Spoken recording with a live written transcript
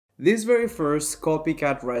This very first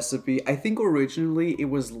copycat recipe, I think originally it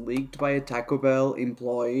was leaked by a Taco Bell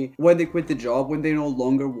employee when they quit the job, when they no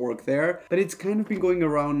longer work there, but it's kind of been going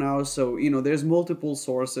around now, so you know, there's multiple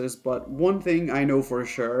sources, but one thing I know for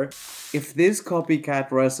sure, if this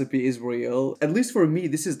copycat recipe is real, at least for me,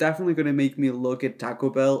 this is definitely gonna make me look at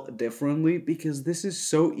Taco Bell differently, because this is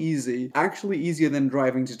so easy, actually easier than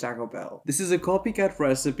driving to Taco Bell. This is a copycat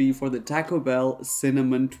recipe for the Taco Bell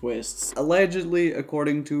cinnamon twists. Allegedly,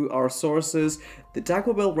 according to our sources, the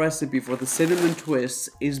Taco Bell recipe for the cinnamon twists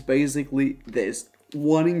is basically this.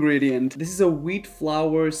 One ingredient. This is a wheat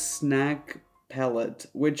flour snack pellet,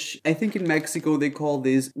 which I think in Mexico they call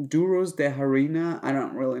these duros de harina. I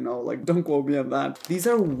don't really know, like, don't quote me on that. These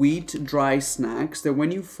are wheat dry snacks that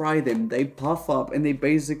when you fry them, they puff up and they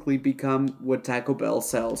basically become what Taco Bell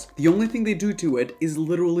sells. The only thing they do to it is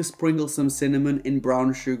literally sprinkle some cinnamon and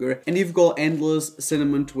brown sugar, and you've got endless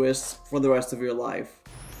cinnamon twists for the rest of your life.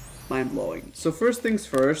 Mind-blowing. So first things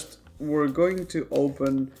first, we're going to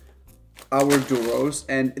open our duros,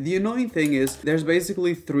 and the annoying thing is there's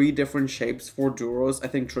basically 3 different shapes for duros, I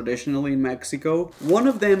think traditionally in Mexico. One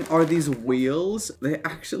of them are these wheels. They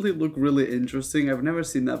actually look really interesting. I've never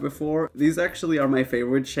seen that before. These actually are my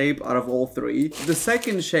favorite shape out of all 3. The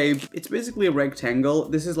second shape, it's basically a rectangle.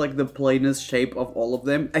 This is like the plainest shape of all of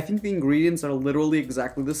them. I think the ingredients are literally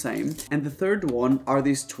exactly the same. And the third one are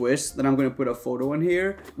these twists that I'm going to put a photo in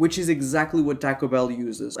here, which is exactly what Taco Bell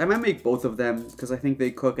uses. I might make both of them because I think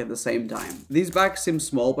they cook at the same time. These bags seem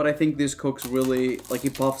small, but I think this cooks really, like,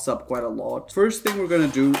 it puffs up quite a lot. First thing we're gonna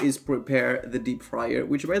do is prepare the deep fryer,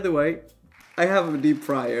 which, by the way, I have a deep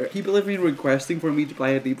fryer. People have been requesting for me to buy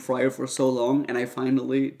a deep fryer for so long, and I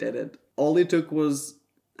finally did it. All it took was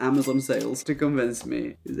Amazon sales to convince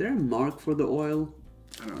me. Is there a mark for the oil?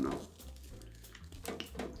 I don't know.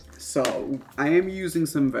 So, I am using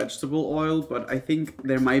some vegetable oil, but I think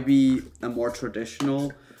there might be a more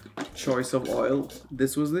traditional choice of oil.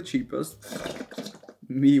 This was the cheapest.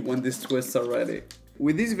 Me when these twists are ready.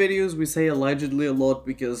 With these videos, we say allegedly a lot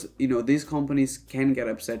because, you know, these companies can get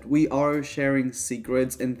upset. We are sharing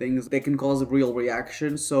secrets and things that can cause a real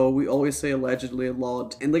reaction, so we always say allegedly a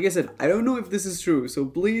lot. And like I said, I don't know if this is true, so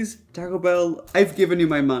please, Taco Bell, I've given you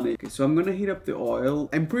my money. Okay, so I'm gonna heat up the oil.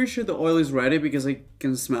 I'm pretty sure the oil is ready because I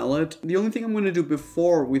can smell it. The only thing I'm gonna do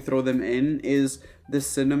before we throw them in is the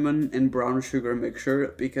cinnamon and brown sugar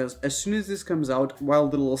mixture, because as soon as this comes out, while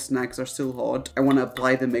the little snacks are still hot, I want to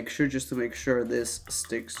apply the mixture just to make sure this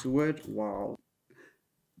sticks to it. Wow.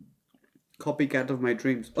 Copycat of my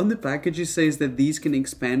dreams. On the package it says that these can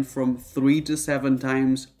expand from 3 to 7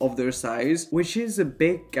 times of their size, which is a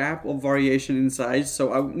big gap of variation in size,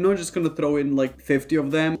 so I'm not just gonna throw in like 50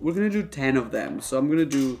 of them, we're gonna do 10 of them. So I'm gonna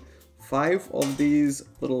do 5 of these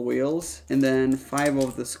little wheels and then 5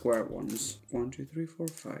 of the square ones. 1, 2, 3, 4,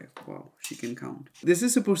 5. Wow, she can count. This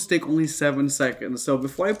is supposed to take only 7 seconds, so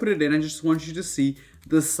before I put it in, I just want you to see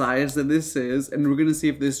the size that this is, and we're gonna see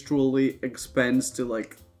if this truly expands to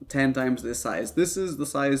like 10 times this size. This is the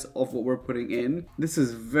size of what we're putting in. This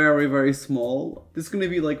is very, very small. This is gonna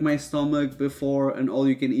be like my stomach before an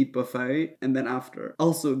all-you-can-eat buffet, and then after.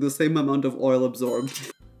 Also, the same amount of oil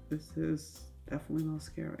absorbed. This is definitely not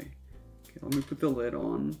scary. Okay, let me put the lid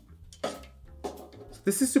on.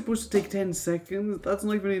 This is supposed to take 10 seconds? That's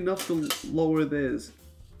not even enough to lower this.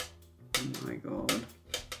 Oh my god.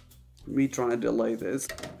 Me trying to delay this.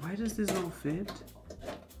 Why does this not fit?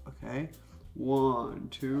 Okay. 1,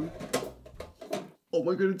 2. Oh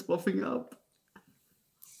my god, it's puffing up.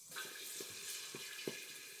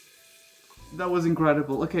 That was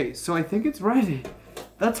incredible. Okay, so I think it's ready.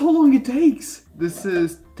 That's how long it takes. This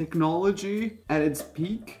is technology at its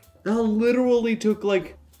peak. That literally took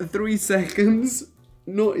like 3 seconds,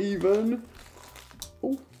 not even.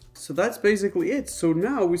 Oh. So that's basically it. So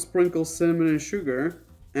now we sprinkle cinnamon and sugar,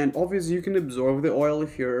 and obviously you can absorb the oil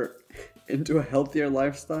if you're into a healthier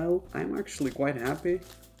lifestyle. I'm actually quite happy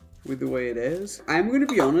with the way it is. I'm gonna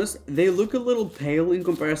be honest, they look a little pale in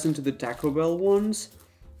comparison to the Taco Bell ones,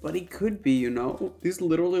 but it could be, you know. These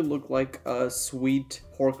literally look like sweet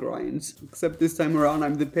pork rinds. Except this time around,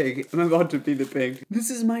 I'm the pig. I'm about to be the pig. This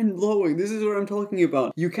is mind-blowing. This is what I'm talking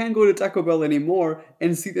about. You can't go to Taco Bell anymore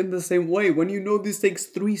and see them the same way when you know this takes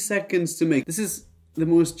 3 seconds to make. This is the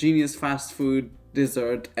most genius fast food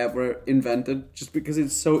dessert ever invented, just because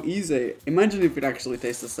it's so easy. Imagine if it actually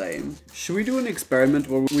tastes the same. Should we do an experiment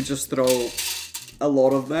where we just throw a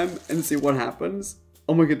lot of them and see what happens?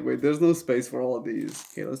 Oh my god, wait, there's no space for all of these.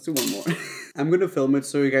 Okay, let's do one more. I'm gonna film it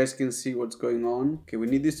so you guys can see what's going on. Okay, we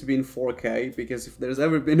need this to be in 4K, because if there's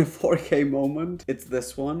ever been a 4K moment, it's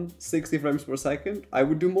this one. 60 frames per second. I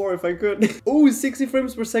would do more if I could. Oh, 60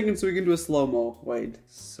 frames per second, so we can do a slow-mo. Wait,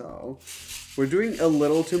 so... we're doing a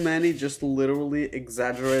little too many, just literally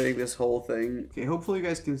exaggerating this whole thing. Okay, hopefully you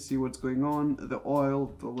guys can see what's going on. The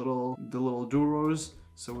oil, the little duros.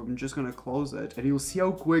 So I'm just gonna close it and you'll see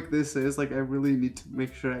how quick this is. Like, I really need to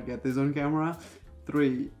make sure I get this on camera.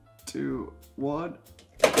 3, 2, 1.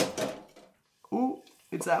 Oh,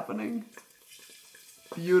 it's happening.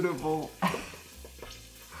 Beautiful.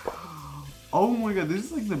 Oh my god, this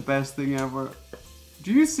is like the best thing ever.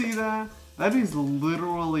 Do you see that? That is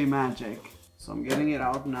literally magic. So I'm getting it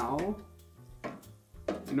out now.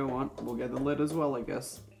 You know what? We'll get the lid as well, I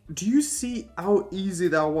guess. Do you see how easy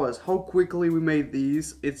that was? How quickly we made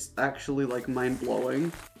these? It's actually like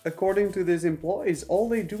mind-blowing. According to these employees, all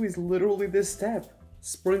they do is literally this step.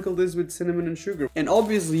 Sprinkle this with cinnamon and sugar. And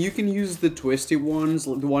obviously you can use the twisty ones,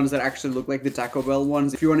 the ones that actually look like the Taco Bell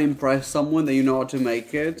ones, if you want to impress someone that you know how to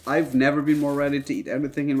make it. I've never been more ready to eat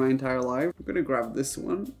anything in my entire life. I'm gonna grab this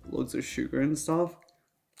one. Loads of sugar and stuff.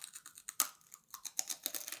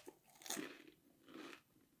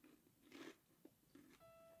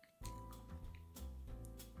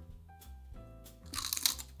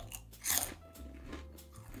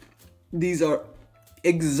 These are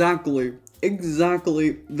exactly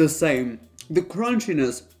the same. The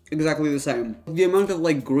crunchiness, exactly the same. The amount of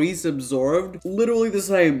like grease absorbed, literally the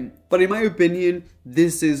same. But in my opinion,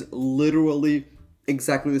 this is literally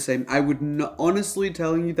exactly the same. I would not, honestly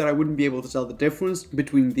telling you that I wouldn't be able to tell the difference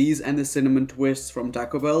between these and the cinnamon twists from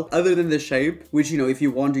Taco Bell, other than the shape, which, you know, if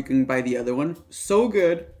you want, you can buy the other one. So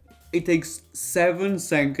good. It takes 7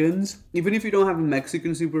 seconds. Even if you don't have a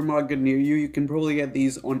Mexican supermarket near you, you can probably get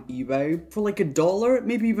these on eBay for like $1,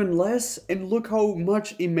 maybe even less. And look how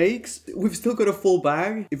much it makes. We've still got a full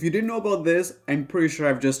bag. If you didn't know about this, I'm pretty sure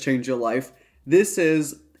I've just changed your life. This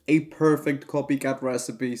is a perfect copycat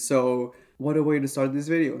recipe. So what a way to start this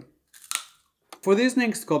video. For this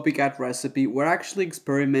next copycat recipe, we're actually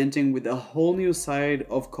experimenting with a whole new side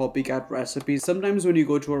of copycat recipes. Sometimes when you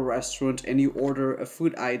go to a restaurant and you order a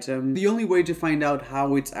food item, the only way to find out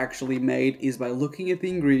how it's actually made is by looking at the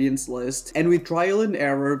ingredients list, and with trial and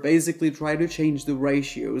error, basically try to change the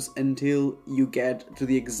ratios until you get to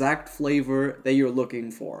the exact flavor that you're looking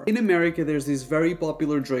for. In America, there's this very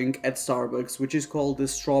popular drink at Starbucks, which is called the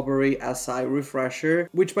Strawberry Acai Refresher,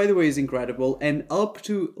 which by the way is incredible, and up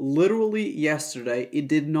to literally yesterday, it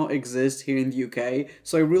did not exist here in the UK,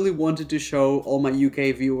 so I really wanted to show all my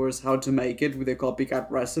UK viewers how to make it with a copycat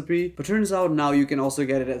recipe, but turns out now you can also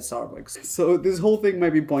get it at Starbucks. So this whole thing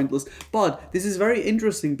might be pointless, but this is very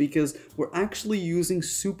interesting because we're actually using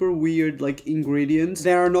super weird like ingredients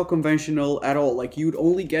that are not conventional at all. Like, you'd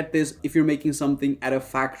only get this if you're making something at a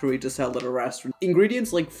factory to sell at a restaurant.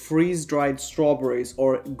 Ingredients like freeze-dried strawberries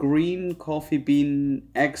or green coffee bean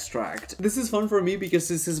extract. This is fun for me because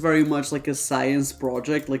this is very much like a science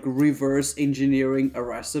project, like reverse engineering a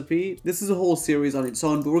recipe. This is a whole series on its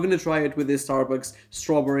own, but we're gonna try it with this Starbucks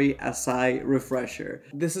Strawberry Acai Refresher.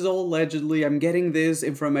 This is all allegedly, I'm getting this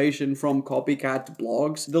information from Copycat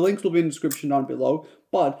blogs. The links will be in the description down below,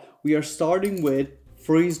 but we are starting with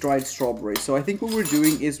freeze-dried strawberries. So I think what we're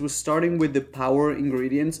doing is we're starting with the power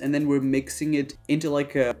ingredients and then we're mixing it into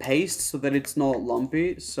like a paste so that it's not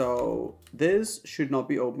lumpy. So this should not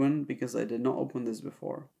be open because I did not open this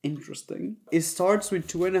before. Interesting. It starts with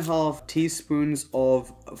 2.5 teaspoons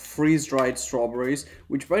of freeze-dried strawberries,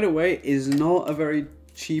 which by the way is not a very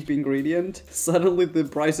cheap ingredient. Suddenly the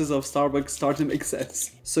prices of Starbucks start to make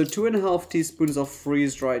sense. So 2.5 teaspoons of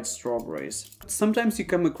freeze-dried strawberries. Sometimes you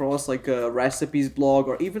come across like a recipes blog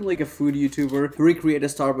or even like a food YouTuber recreate a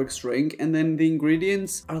Starbucks drink, and then the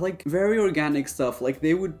ingredients are like very organic stuff. Like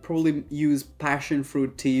they would probably use passion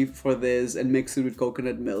fruit tea for this and mix it with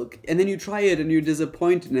coconut milk. And then you try it and you're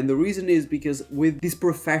disappointed, and the reason is because with these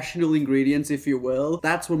professional ingredients, if you will,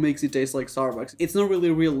 that's what makes it taste like Starbucks. It's not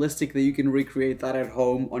really realistic that you can recreate that at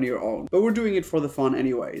home on your own, but we're doing it for the fun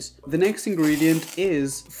anyways. The next ingredient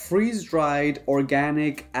is freeze-dried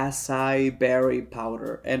organic acai berry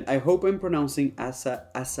powder, and I hope I'm pronouncing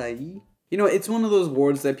acai. You know, it's one of those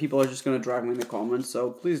words that people are just gonna drag me in the comments,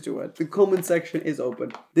 so please do it. The comment section is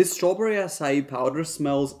open. This strawberry acai powder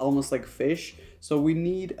smells almost like fish, so we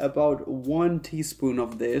need about 1 teaspoon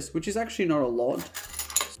of this, which is actually not a lot.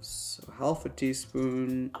 So half a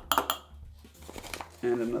teaspoon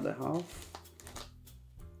and another half.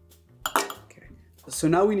 So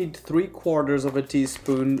now we need 3/4 of a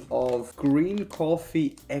teaspoon of green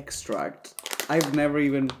coffee extract. I've never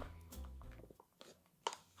even...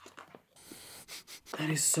 That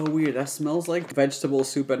is so weird. That smells like vegetable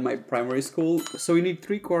soup at my primary school. So we need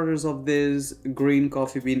 3/4 of this green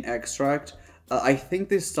coffee bean extract. I think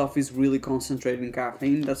this stuff is really concentrated in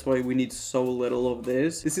caffeine. That's why we need so little of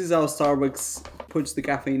this. This is how Starbucks puts the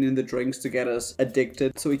caffeine in the drinks to get us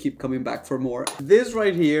addicted, so we keep coming back for more. This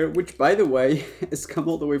right here, which by the way, has come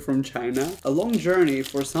all the way from China. A long journey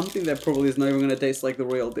for something that probably is not even gonna taste like the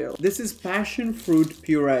real deal. This is passion fruit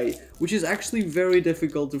puree, which is actually very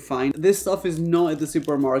difficult to find. This stuff is not at the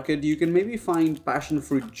supermarket. You can maybe find passion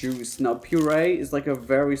fruit juice. Now puree is like a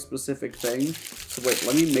very specific thing. So wait,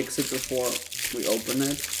 let me mix it before we open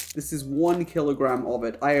it. This is 1 kilogram of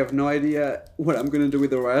it. I have no idea what I'm gonna do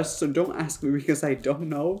with the rest, so don't ask me because I don't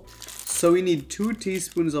know. So we need 2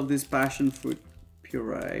 teaspoons of this passion fruit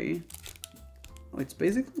puree. Oh, it's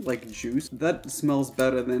basically like juice. That smells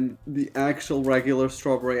better than the actual regular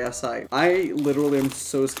strawberry acai. I literally am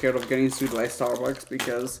so scared of getting sued by Starbucks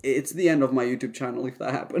because it's the end of my YouTube channel if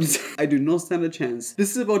that happens. I do not stand a chance.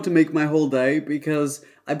 This is about to make my whole day because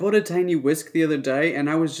I bought a tiny whisk the other day and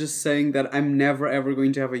I was just saying that I'm never ever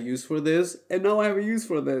going to have a use for this, and now I have a use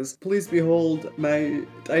for this. Please behold my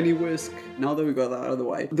tiny whisk. Now that we got that out of the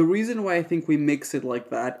way. The reason why I think we mix it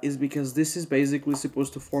like that is because this is basically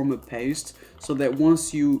supposed to form a paste so that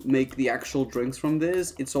once you make the actual drinks from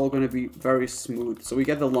this, it's all going to be very smooth. So we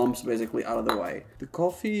get the lumps basically out of the way. The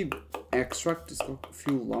coffee extract has got a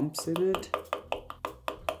few lumps in it.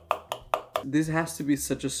 This has to be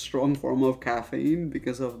such a strong form of caffeine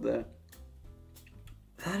because of the...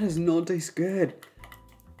 That does not taste good.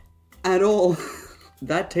 At all.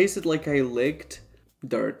 That tasted like I licked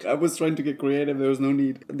dirt. I was trying to get creative, there was no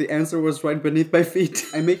need. The answer was right beneath my feet.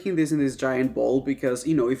 I'm making this in this giant bowl because,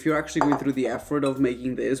 you know, if you're actually going through the effort of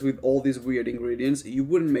making this with all these weird ingredients, you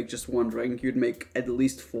wouldn't make just 1 drink, you'd make at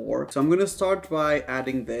least 4. So I'm gonna start by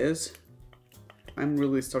adding this. I'm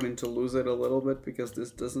really starting to lose it a little bit because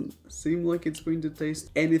this doesn't seem like it's going to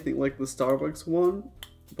taste anything like the Starbucks one.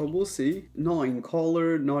 But we'll see. Not in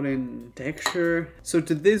color, not in texture. So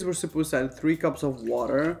to this we're supposed to add 3 cups of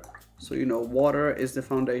water. So you know, water is the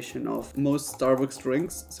foundation of most Starbucks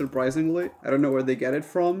drinks, surprisingly. I don't know where they get it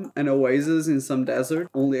from. An oasis in some desert,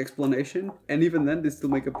 only explanation. And even then, they still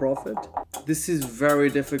make a profit. This is very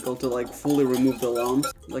difficult to like fully remove the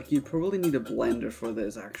lumps. Like you probably need a blender for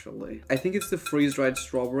this actually. I think it's the freeze-dried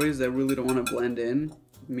strawberries that really don't want to blend in.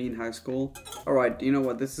 Me in high school. Alright, you know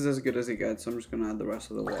what? This is as good as it gets, so I'm just gonna add the rest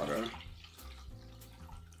of the water.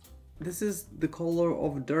 This is the color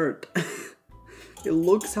of dirt. It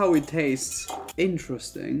looks how it tastes.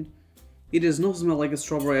 Interesting. It does not smell like a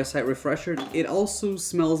strawberry acai refresher. It also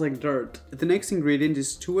smells like dirt. The next ingredient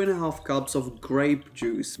is 2.5 cups of grape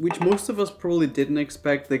juice, which most of us probably didn't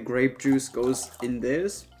expect that grape juice goes in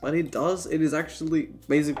this, but it does. It is actually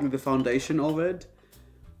basically the foundation of it,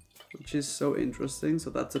 which is so interesting.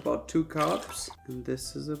 So that's about 2 cups, and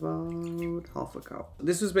this is about 1/2 cup.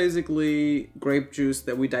 This was basically grape juice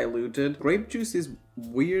that we diluted. Grape juice is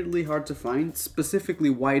weirdly hard to find, specifically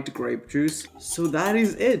white grape juice. So that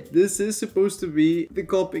is it. This is supposed to be the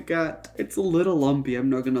Copycat. It's a little lumpy, I'm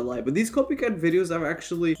not gonna lie, but these Copycat videos are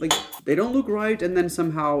actually, like, they don't look right and then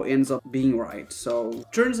somehow ends up being right. So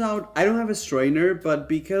turns out I don't have a strainer, but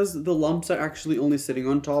because the lumps are actually only sitting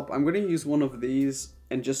on top, I'm gonna use one of these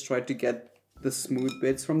and just try to get the smooth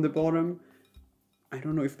bits from the bottom. I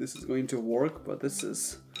don't know if this is going to work, but this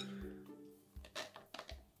is...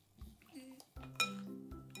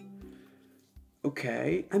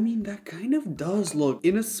 Okay, I mean, that kind of does look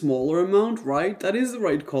in a smaller amount, right? That is the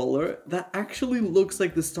right color. That actually looks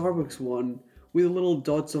like the Starbucks one with little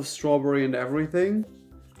dots of strawberry and everything.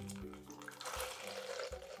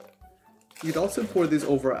 You'd also pour this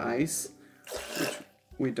over ice, which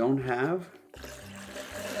we don't have.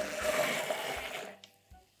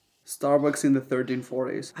 Starbucks in the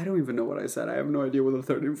 1340s. I don't even know what I said. I have no idea what the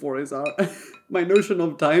 1340s are. My notion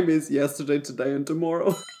of time is yesterday, today, and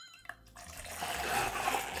tomorrow.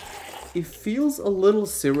 It feels a little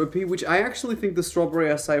syrupy, which I actually think the strawberry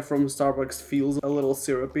acai from Starbucks feels a little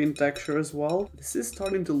syrupy in texture as well. This is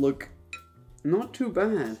starting to look not too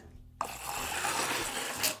bad.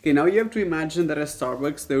 Okay, now you have to imagine that at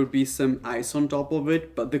Starbucks there would be some ice on top of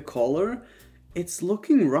it, but the color, it's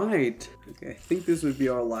looking right. Okay, I think this would be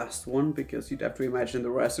our last one because you'd have to imagine the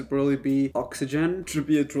rest would probably be oxygen to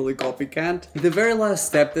be a truly copycat. The very last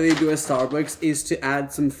step that they do at Starbucks is to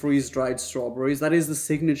add some freeze-dried strawberries. That is the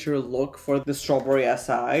signature look for the strawberry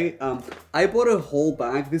acai. I bought a whole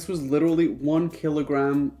bag. This was literally 1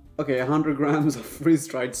 kilogram, okay, 100 grams of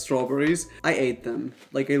freeze-dried strawberries. I ate them.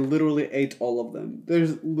 Like, I literally ate all of them.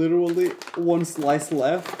 There's literally 1 slice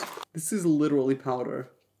left. This is literally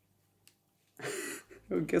powder.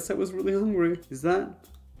 I guess I was really hungry. Is that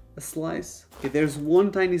a slice? Okay, there's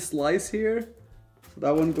one tiny slice here. So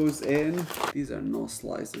that one goes in. These are no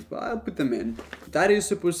slices, but I'll put them in. That is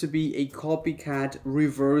supposed to be a copycat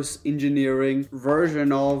reverse engineering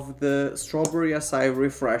version of the strawberry acai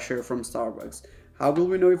refresher from Starbucks. How will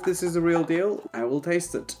we know if this is the real deal? I will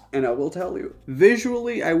taste it and I will tell you.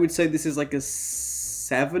 Visually, I would say this is like a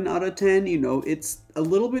 7 out of 10. You know, it's a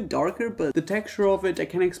little bit darker, but the texture of it, I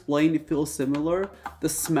can't explain. It feels similar. The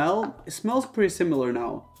smell, it smells pretty similar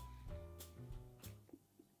now.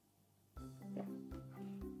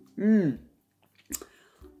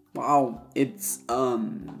 Wow, it's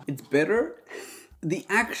bitter. The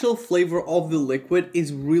actual flavor of the liquid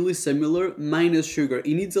is really similar, minus sugar.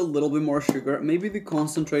 It needs a little bit more sugar. Maybe the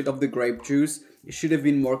concentrate of the grape juice should have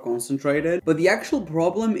been more concentrated. But the actual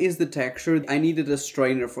problem is the texture. I needed a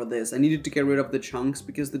strainer for this. I needed to get rid of the chunks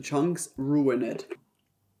because the chunks ruin it.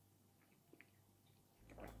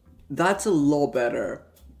 That's a lot better.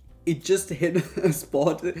 It just hit a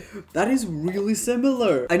spot. That is really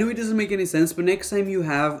similar. I know it doesn't make any sense, but next time you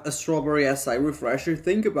have a strawberry acai refresher,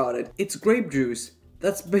 think about it. It's grape juice.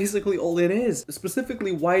 That's basically all it is.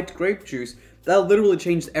 Specifically white grape juice. That literally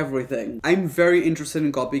changed everything. I'm very interested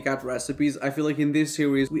in copycat recipes. I feel like in this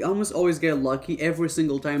series, we almost always get lucky every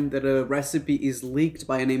single time that a recipe is leaked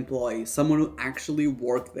by an employee, someone who actually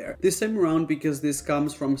worked there. This time around, because this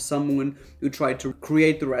comes from someone who tried to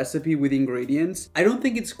create the recipe with ingredients, I don't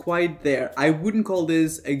think it's quite there. I wouldn't call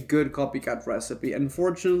this a good copycat recipe.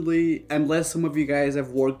 Unfortunately, unless some of you guys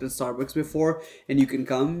have worked at Starbucks before and you can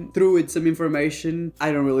come through with some information,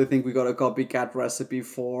 I don't really think we got a copycat recipe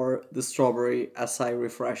for the strawberry acai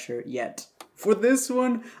refresher yet. For this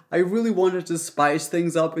one, I really wanted to spice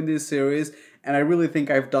things up in this series, and I really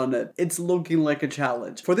think I've done it. It's looking like a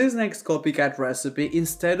challenge. For this next copycat recipe,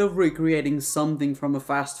 instead of recreating something from a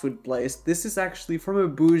fast food place, this is actually from a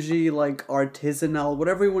bougie, like artisanal,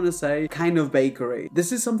 whatever you want to say, kind of bakery.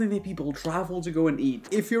 This is something that people travel to go and eat.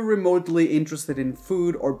 If you're remotely interested in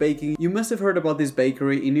food or baking, you must have heard about this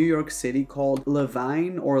bakery in New York City called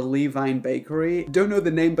Levine or Levine Bakery. Don't know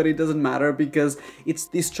the name, but it doesn't matter because it's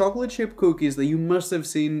these chocolate chip cookies that you must have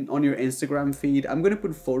seen on your Instagram feed. I'm gonna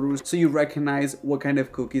put photos so you recognize what kind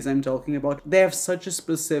of cookies I'm talking about. They have such a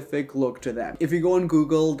specific look to them. If you go on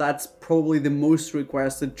Google, that's probably the most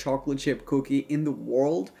requested chocolate chip cookie in the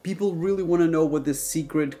world. People really want to know what the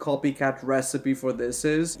secret copycat recipe for this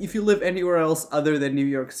is. If you live anywhere else other than New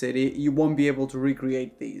York City, you won't be able to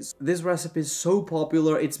recreate these. This recipe is so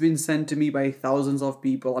popular, it's been sent to me by thousands of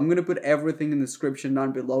people. I'm gonna put everything in the description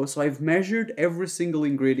down below. So I've measured every single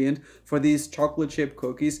ingredient for these chocolate chip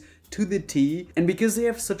cookies to the T, and because they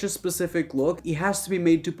have such a specific look, it has to be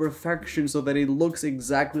made to perfection so that it looks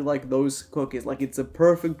exactly like those cookies, like it's a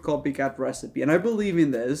perfect copycat recipe, and I believe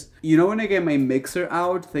in this. You know, when I get my mixer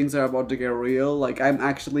out, things are about to get real, like I'm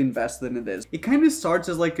actually invested in this. It kind of starts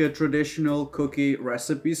as like a traditional cookie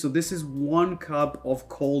recipe, so this is 1 cup of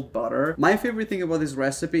cold butter. My favorite thing about this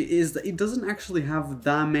recipe is that it doesn't actually have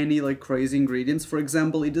that many like crazy ingredients. For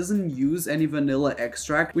example, it doesn't use any vanilla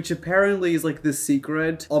extract, which apparently is like the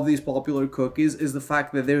secret of these popular cookies, is the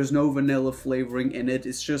fact that there's no vanilla flavoring in it.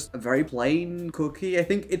 It's just a very plain cookie. I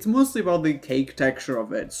think it's mostly about the cake texture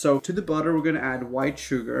of it. So to the butter, we're gonna add white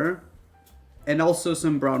sugar and also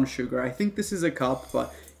some brown sugar. I think this is a cup,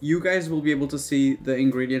 but you guys will be able to see the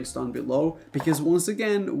ingredients down below because once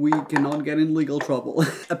again, we cannot get in legal trouble.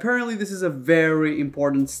 Apparently, this is a very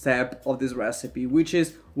important step of this recipe, which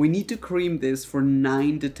is we need to cream this for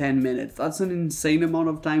 9 to 10 minutes. That's an insane amount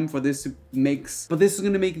of time for this to mix, but this is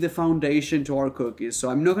gonna make the foundation to our cookies. So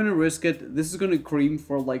I'm not gonna risk it. This is gonna cream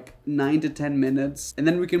for like 9 to 10 minutes, and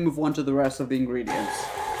then we can move on to the rest of the ingredients.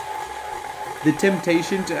 The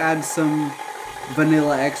temptation to add some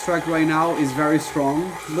vanilla extract right now is very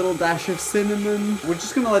strong. Little dash of cinnamon. We're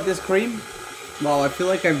just gonna let this cream. Wow, I feel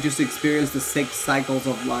like I've just experienced the 6 cycles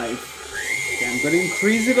of life. Okay, I'm gonna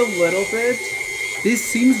increase it a little bit. This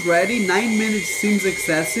seems ready. 9 minutes seems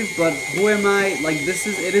excessive, but who am I? Like,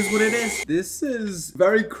 it is what it is. This is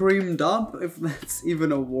very creamed up, if that's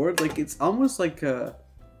even a word. Like, it's almost like a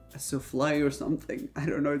souffle or something. I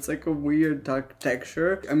don't know, it's like a weird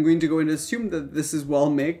texture. I'm going to go and assume that this is well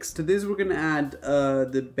mixed. To this we're gonna add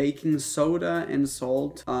the baking soda and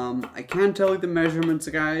salt. I can't tell you the measurements,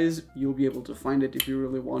 guys. You'll be able to find it if you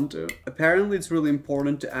really want to. Apparently it's really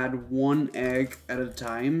important to add 1 egg at a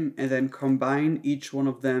time and then combine each one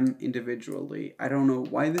of them individually. I don't know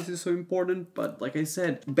why this is so important, but like I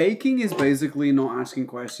said, baking is basically not asking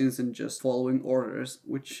questions and just following orders,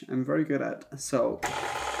 which I'm very good at. So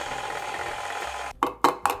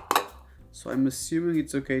I'm assuming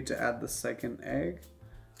it's okay to add the 2nd egg.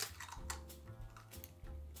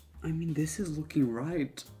 I mean, this is looking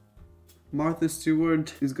right. Martha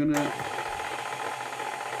Stewart is gonna...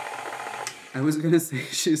 I was gonna say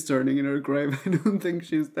she's turning in her grave. I don't think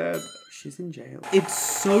she's dead. She's in jail. It's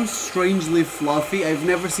so strangely fluffy. I've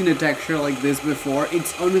never seen a texture like this before.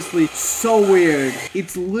 It's honestly so weird.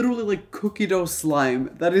 It's literally like cookie dough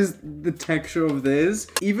slime. That is the texture of this.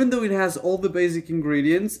 Even though it has all the basic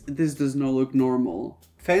ingredients, this does not look normal.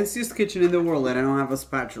 Fanciest kitchen in the world and I don't have a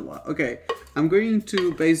spatula. Okay, I'm going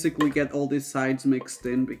to basically get all these sides mixed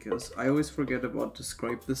in because I always forget about to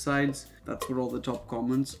scrape the sides. That's what all the top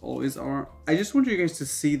comments always are. I just want you guys to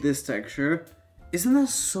see this texture. Isn't that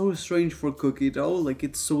so strange for cookie dough? Like,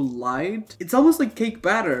 it's so light. It's almost like cake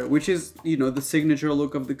batter, which is, you know, the signature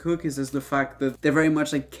look of the cookies is the fact that they're very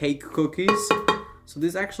much like cake cookies. So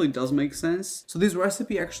this actually does make sense. So this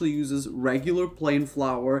recipe actually uses regular plain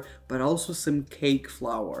flour, but also some cake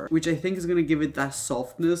flour, which I think is gonna give it that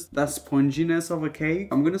softness, that sponginess of a cake.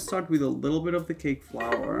 I'm gonna start with a little bit of the cake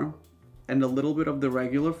flour and a little bit of the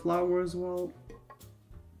regular flour as well.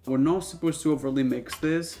 We're not supposed to overly mix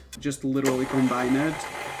this, just literally combine it.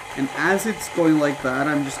 And as it's going like that,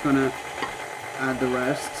 I'm just gonna add the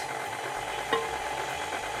rest.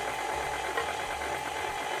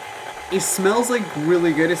 It smells like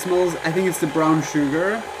really good. It smells, I think it's the brown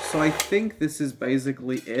sugar. So I think this is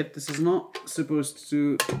basically it. This is not supposed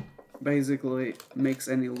to basically mix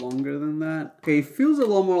any longer than that. Okay, it feels a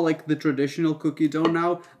lot more like the traditional cookie dough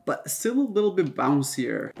now, but still a little bit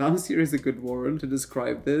bouncier. Bouncier is a good word to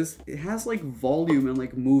describe this. It has like volume and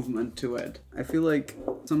like movement to it. I feel like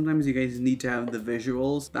sometimes you guys need to have the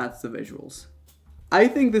visuals. That's the visuals. I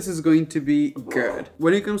think this is going to be good.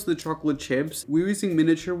 When it comes to the chocolate chips, we're using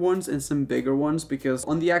miniature ones and some bigger ones because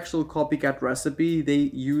on the actual Copycat recipe, they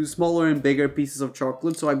use smaller and bigger pieces of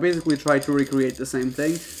chocolate. So I basically tried to recreate the same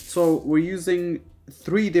thing. So we're using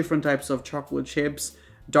 3 different types of chocolate chips,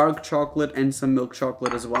 dark chocolate and some milk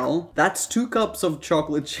chocolate as well. That's 2 cups of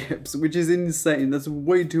chocolate chips, which is insane. That's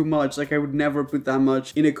way too much. Like, I would never put that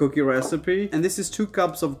much in a cookie recipe. And this is 2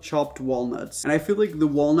 cups of chopped walnuts. And I feel like the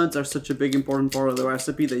walnuts are such a big important part of the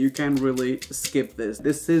recipe that you can't really skip this.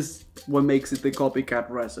 This is what makes it the Copycat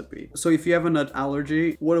recipe. So if you have a nut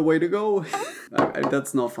allergy, what a way to go.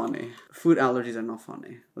 That's not funny. Food allergies are not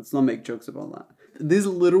funny. Let's not make jokes about that. This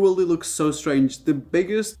literally looks so strange. The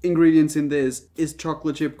biggest ingredients in this is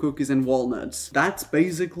chocolate chip cookies and walnuts. That's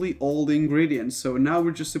basically all the ingredients. So now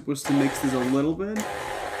we're just supposed to mix this a little bit.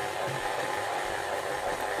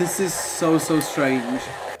 This is so strange.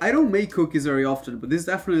 I don't make cookies very often, but this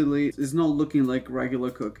definitely is not looking like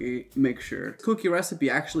regular cookie mixture. Cookie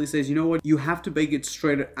recipe actually says, you know what, you have to bake it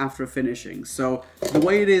straight after finishing. So the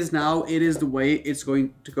way it is now, it is the way it's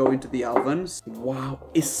going to go into the ovens. Wow,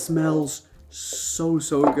 it smells so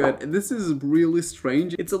good. And this is really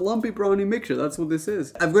strange. It's a lumpy brownie mixture. That's what this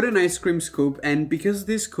is. I've got an ice cream scoop, and because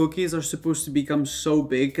these cookies are supposed to become so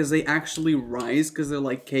big because they actually rise because they're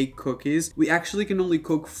like cake cookies, we actually can only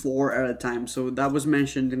cook 4 at a time. So that was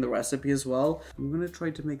mentioned in the recipe as well. I'm gonna try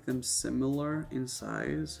to make them similar in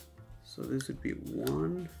size. So this would be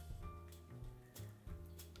 1,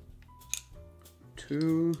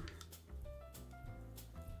 2.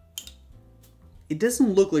 It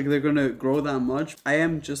doesn't look like they're gonna grow that much. I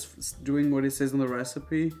am just doing what it says in the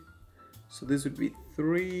recipe. So this would be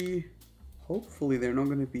 3. Hopefully they're not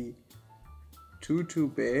gonna be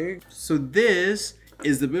too big. So this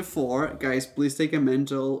is the before. Guys, please take a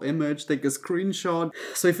mental image, take a screenshot.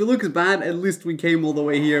 So if it looks bad, at least we came all the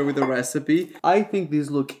way here with the recipe. I think these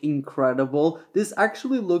look incredible. This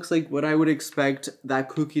actually looks like what I would expect that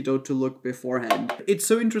cookie dough to look beforehand. It's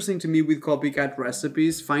so interesting to me with Copycat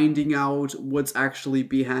recipes, finding out what's actually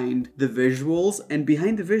behind the visuals. And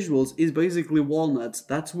behind the visuals is basically walnuts.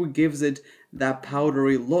 That's what gives it that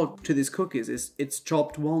powdery look to these cookies. It's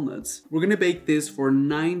chopped walnuts. We're gonna bake this for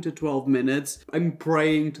 9 to 12 minutes. I'm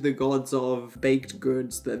praying to the gods of baked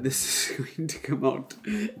goods that this is going to come out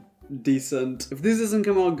decent. If this doesn't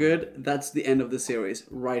come out good, that's the end of the series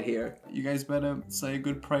right here. You guys better say a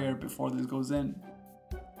good prayer before this goes in.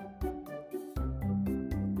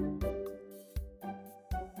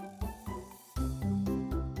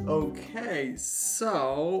 Okay,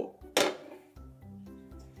 so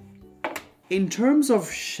in terms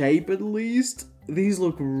of shape, at least, these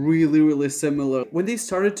look really similar. When they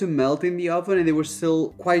started to melt in the oven and they were still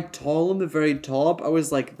quite tall on the very top, I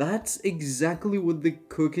was like, that's exactly what the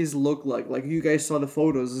cookies look like. Like, you guys saw the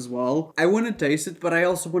photos as well. I want to taste it, but I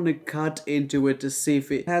also want to cut into it to see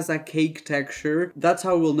if it has that cake texture. That's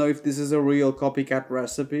how we'll know if this is a real Copycat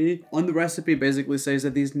recipe. On the recipe, basically says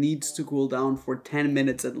that this needs to cool down for 10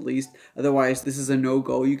 minutes at least. Otherwise, this is a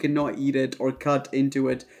no-go. You cannot eat it or cut into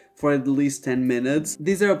it for at least 10 minutes.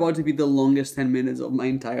 These are about to be the longest 10 minutes of my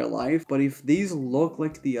entire life. But if these look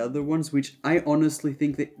like the other ones, which I honestly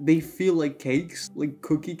think that they feel like cakes, like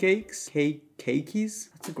cookie cakes, cakeys?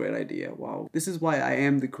 That's a great idea. Wow. This is why I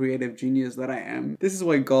am the creative genius that I am. This is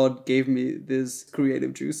why God gave me these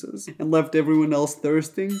creative juices and left everyone else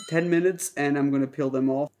thirsting. 10 minutes and I'm gonna peel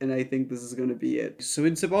them off, and I think this is gonna be it. So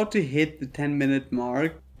it's about to hit the 10-minute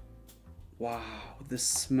mark. Wow, the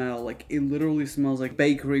smell, like it literally smells like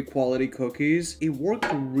bakery quality cookies. It worked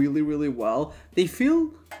really, really well. They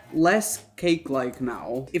feel less cake-like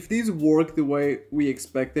now. If these work the way we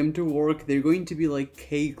expect them to work, they're going to be like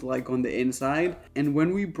cake-like on the inside. And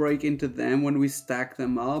when we break into them, when we stack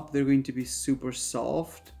them up, they're going to be super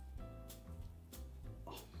soft.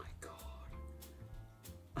 Oh my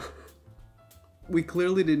God. We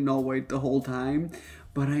clearly did not wait the whole time.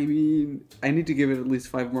 But I mean, I need to give it at least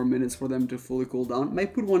 5 more minutes for them to fully cool down.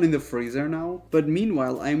 Might put one in the freezer now. But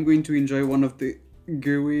meanwhile, I'm going to enjoy one of the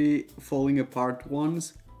gooey falling apart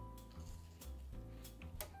ones.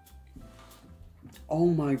 Oh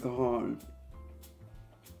my God.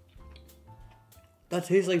 That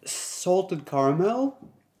tastes like salted caramel.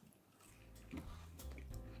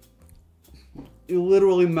 It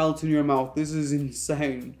literally melts in your mouth. This is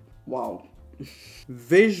insane. Wow.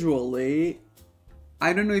 Visually,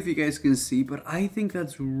 I don't know if you guys can see, but I think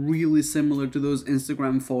that's really similar to those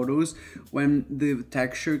Instagram photos when the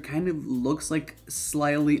texture kind of looks like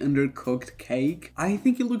slightly undercooked cake. I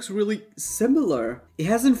think it looks really similar. It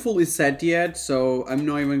hasn't fully set yet, so I'm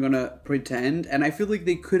not even gonna pretend. And I feel like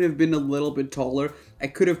they could have been a little bit taller. I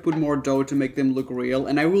could have put more dough to make them look real,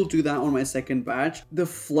 and I will do that on my second batch. The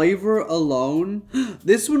flavor alone,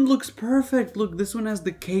 this one looks perfect. Look, this one has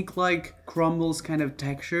the cake-like crumbles kind of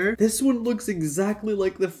texture. This one looks exactly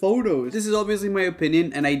like the photos. This is obviously my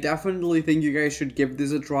opinion, and I definitely think you guys should give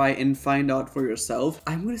this a try and find out for yourself.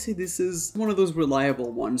 I'm gonna say this is one of those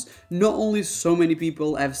reliable ones. Not only so many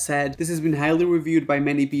people have said this has been highly reviewed by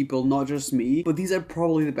many people, not just me, but these are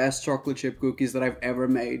probably the best chocolate chip cookies that I've ever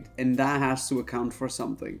made, and that has to account for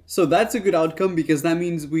something. So that's a good outcome, because that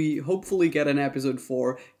means we hopefully get an episode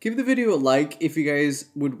 4. Give the video a like if you guys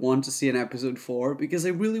would want to see an episode 4, because I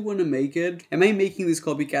really want to make it. Am I making this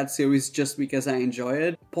Copycat series just because I enjoy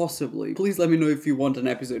it? Possibly. Please let me know if you want an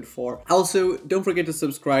episode 4. Also, don't forget to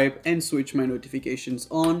subscribe and switch my notifications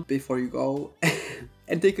on before you go.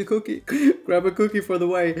 And take a cookie. Grab a cookie for the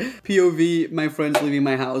way. POV, my friends leaving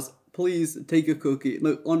my house. Please take a cookie.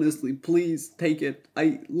 Look, honestly, please take it.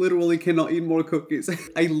 I literally cannot eat more cookies.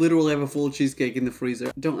 I literally have a full cheesecake in the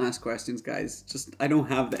freezer. Don't ask questions, guys. Just, I don't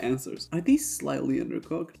have the answers. Are these slightly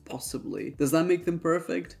undercooked? Possibly. Does that make them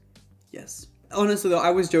perfect? Yes. Honestly though,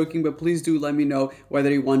 I was joking, but please do let me know whether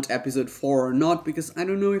you want episode 4 or not, because I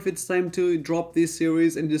don't know if it's time to drop this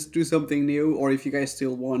series and just do something new, or if you guys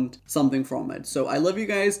still want something from it. So I love you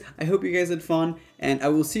guys, I hope you guys had fun, and I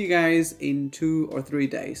will see you guys in 2 or 3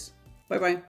 days. Bye bye.